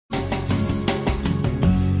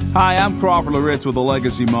Hi, I'm Crawford Loritz with a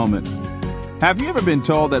Legacy Moment. Have you ever been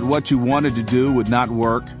told that what you wanted to do would not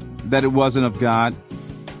work, that it wasn't of God?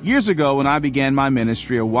 Years ago, when I began my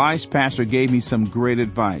ministry, a wise pastor gave me some great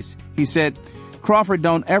advice. He said, Crawford,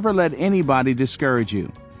 don't ever let anybody discourage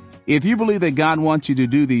you. If you believe that God wants you to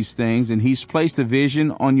do these things and He's placed a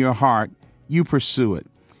vision on your heart, you pursue it.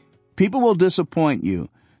 People will disappoint you.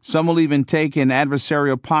 Some will even take an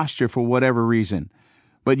adversarial posture for whatever reason.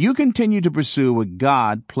 But you continue to pursue what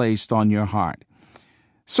God placed on your heart.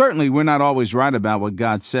 Certainly, we're not always right about what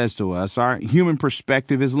God says to us. Our human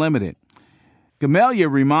perspective is limited. Gamaliel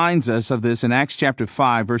reminds us of this in Acts chapter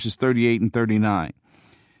 5, verses 38 and 39.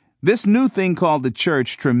 This new thing called the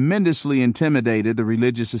church tremendously intimidated the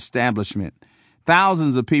religious establishment.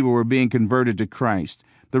 Thousands of people were being converted to Christ.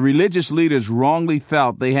 The religious leaders wrongly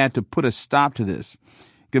felt they had to put a stop to this.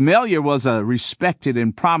 Gamaliel was a respected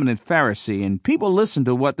and prominent Pharisee, and people listened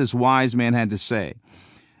to what this wise man had to say.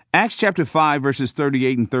 Acts chapter 5, verses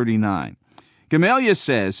 38 and 39. Gamaliel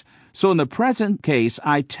says, So in the present case,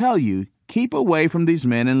 I tell you, keep away from these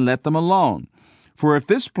men and let them alone. For if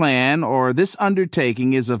this plan or this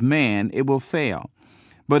undertaking is of man, it will fail.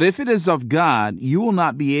 But if it is of God, you will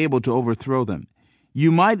not be able to overthrow them.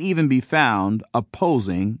 You might even be found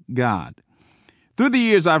opposing God. Through the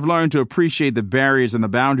years, I've learned to appreciate the barriers and the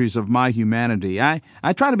boundaries of my humanity. I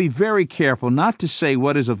try to be very careful not to say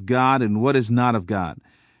what is of God and what is not of God.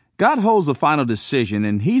 God holds the final decision,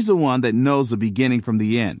 and He's the one that knows the beginning from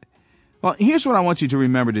the end. Well, here's what I want you to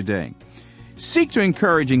remember today. Seek to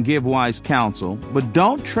encourage and give wise counsel, but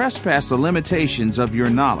don't trespass the limitations of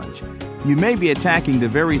your knowledge. You may be attacking the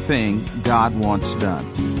very thing God wants done.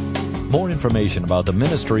 More information about the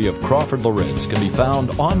ministry of Crawford Loritz can be found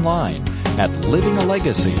online at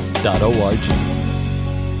livingalegacy.org.